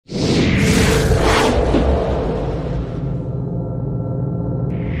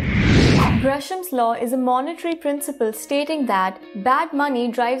Gresham's law is a monetary principle stating that bad money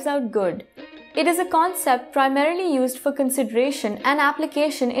drives out good. It is a concept primarily used for consideration and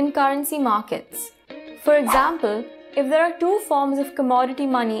application in currency markets. For example, if there are two forms of commodity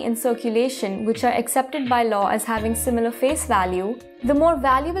money in circulation which are accepted by law as having similar face value, the more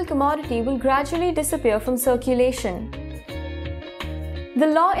valuable commodity will gradually disappear from circulation. The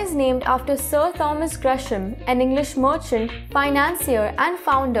law is named after Sir Thomas Gresham, an English merchant, financier and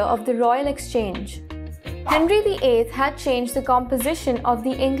founder of the Royal Exchange. Henry VIII had changed the composition of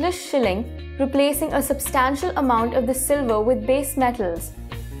the English shilling, replacing a substantial amount of the silver with base metals.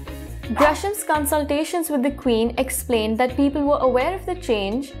 Gresham's consultations with the Queen explained that people were aware of the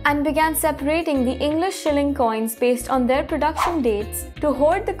change and began separating the English shilling coins based on their production dates to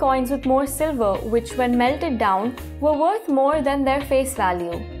hoard the coins with more silver, which, when melted down, were worth more than their face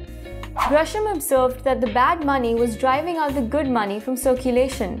value. Gresham observed that the bad money was driving out the good money from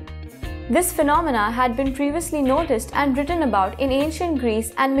circulation. This phenomena had been previously noticed and written about in ancient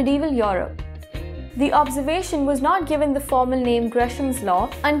Greece and medieval Europe. The observation was not given the formal name Gresham's law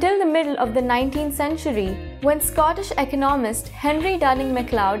until the middle of the 19th century, when Scottish economist Henry Dunning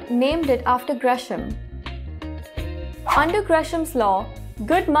MacLeod named it after Gresham. Under Gresham's law,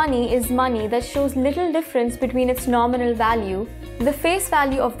 good money is money that shows little difference between its nominal value, the face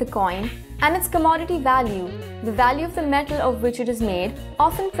value of the coin, and its commodity value, the value of the metal of which it is made,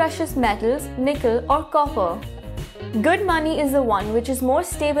 often precious metals, nickel or copper. Good money is the one which is more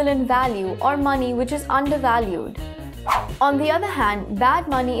stable in value or money which is undervalued. On the other hand, bad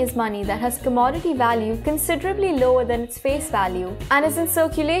money is money that has commodity value considerably lower than its face value and is in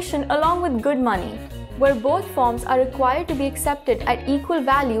circulation along with good money, where both forms are required to be accepted at equal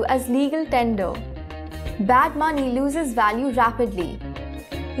value as legal tender. Bad money loses value rapidly.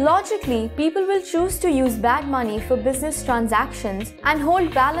 Logically, people will choose to use bad money for business transactions and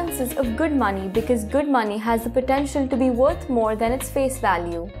hold balances of good money because good money has the potential to be worth more than its face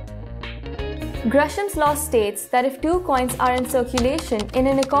value. Gresham's law states that if two coins are in circulation in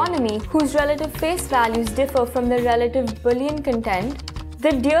an economy whose relative face values differ from their relative bullion content,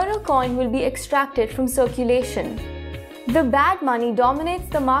 the dearer coin will be extracted from circulation. The bad money dominates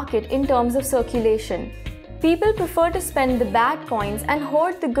the market in terms of circulation. People prefer to spend the bad coins and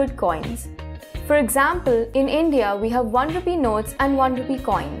hoard the good coins. For example, in India we have 1 rupee notes and 1 rupee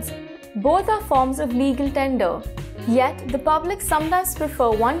coins. Both are forms of legal tender. Yet, the public sometimes prefer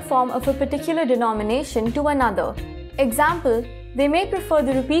one form of a particular denomination to another. Example, they may prefer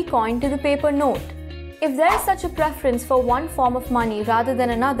the rupee coin to the paper note. If there is such a preference for one form of money rather than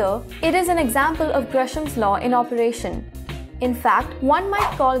another, it is an example of Gresham's law in operation. In fact, one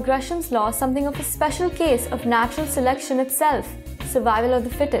might call Gresham's law something of a special case of natural selection itself, survival of the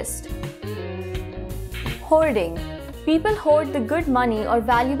fittest. Hoarding. People hoard the good money or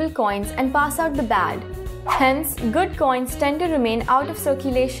valuable coins and pass out the bad. Hence, good coins tend to remain out of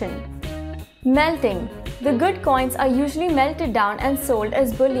circulation. Melting. The good coins are usually melted down and sold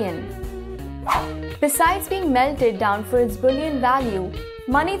as bullion. Besides being melted down for its bullion value,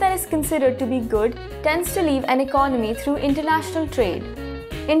 money that is considered to be good tends to leave an economy through international trade.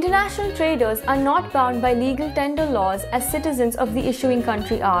 International traders are not bound by legal tender laws as citizens of the issuing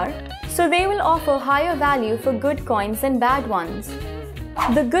country are, so they will offer higher value for good coins than bad ones.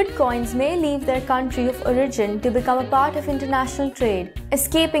 The good coins may leave their country of origin to become a part of international trade,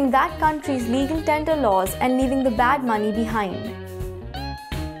 escaping that country's legal tender laws and leaving the bad money behind.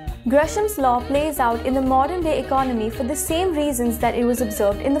 Gresham's law plays out in the modern-day economy for the same reasons that it was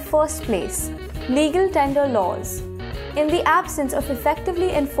observed in the first place: legal tender laws. In the absence of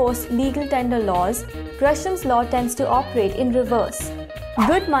effectively enforced legal tender laws, Gresham's law tends to operate in reverse.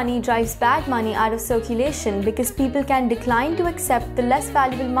 Good money drives bad money out of circulation because people can decline to accept the less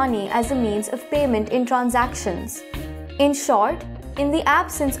valuable money as a means of payment in transactions. In short, in the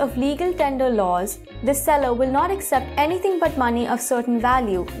absence of legal tender laws, the seller will not accept anything but money of certain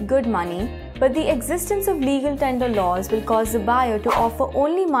value, good money, but the existence of legal tender laws will cause the buyer to offer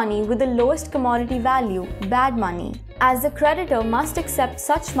only money with the lowest commodity value, bad money, as the creditor must accept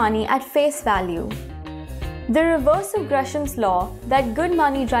such money at face value. The reverse of Gresham's law, that good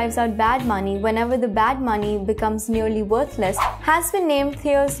money drives out bad money whenever the bad money becomes nearly worthless, has been named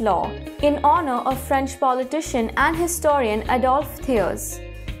Thiers' law, in honor of French politician and historian Adolphe Thiers.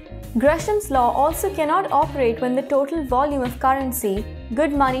 Gresham's law also cannot operate when the total volume of currency,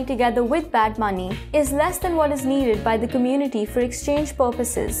 good money together with bad money, is less than what is needed by the community for exchange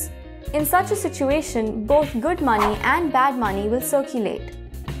purposes. In such a situation, both good money and bad money will circulate.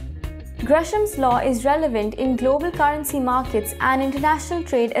 Gresham's law is relevant in global currency markets and international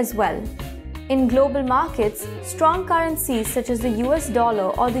trade as well. In global markets, strong currencies such as the US dollar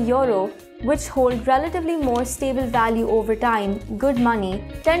or the euro which hold relatively more stable value over time, good money,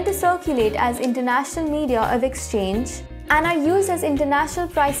 tend to circulate as international media of exchange and are used as international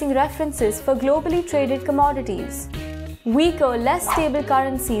pricing references for globally traded commodities. Weaker, less stable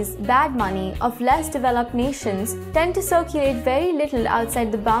currencies, bad money, of less developed nations tend to circulate very little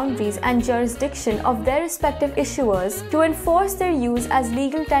outside the boundaries and jurisdiction of their respective issuers to enforce their use as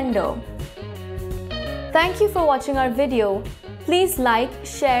legal tender. Thank you for watching our video. Please like,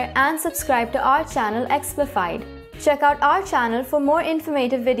 share and subscribe to our channel Explified. Check out our channel for more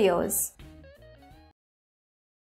informative videos.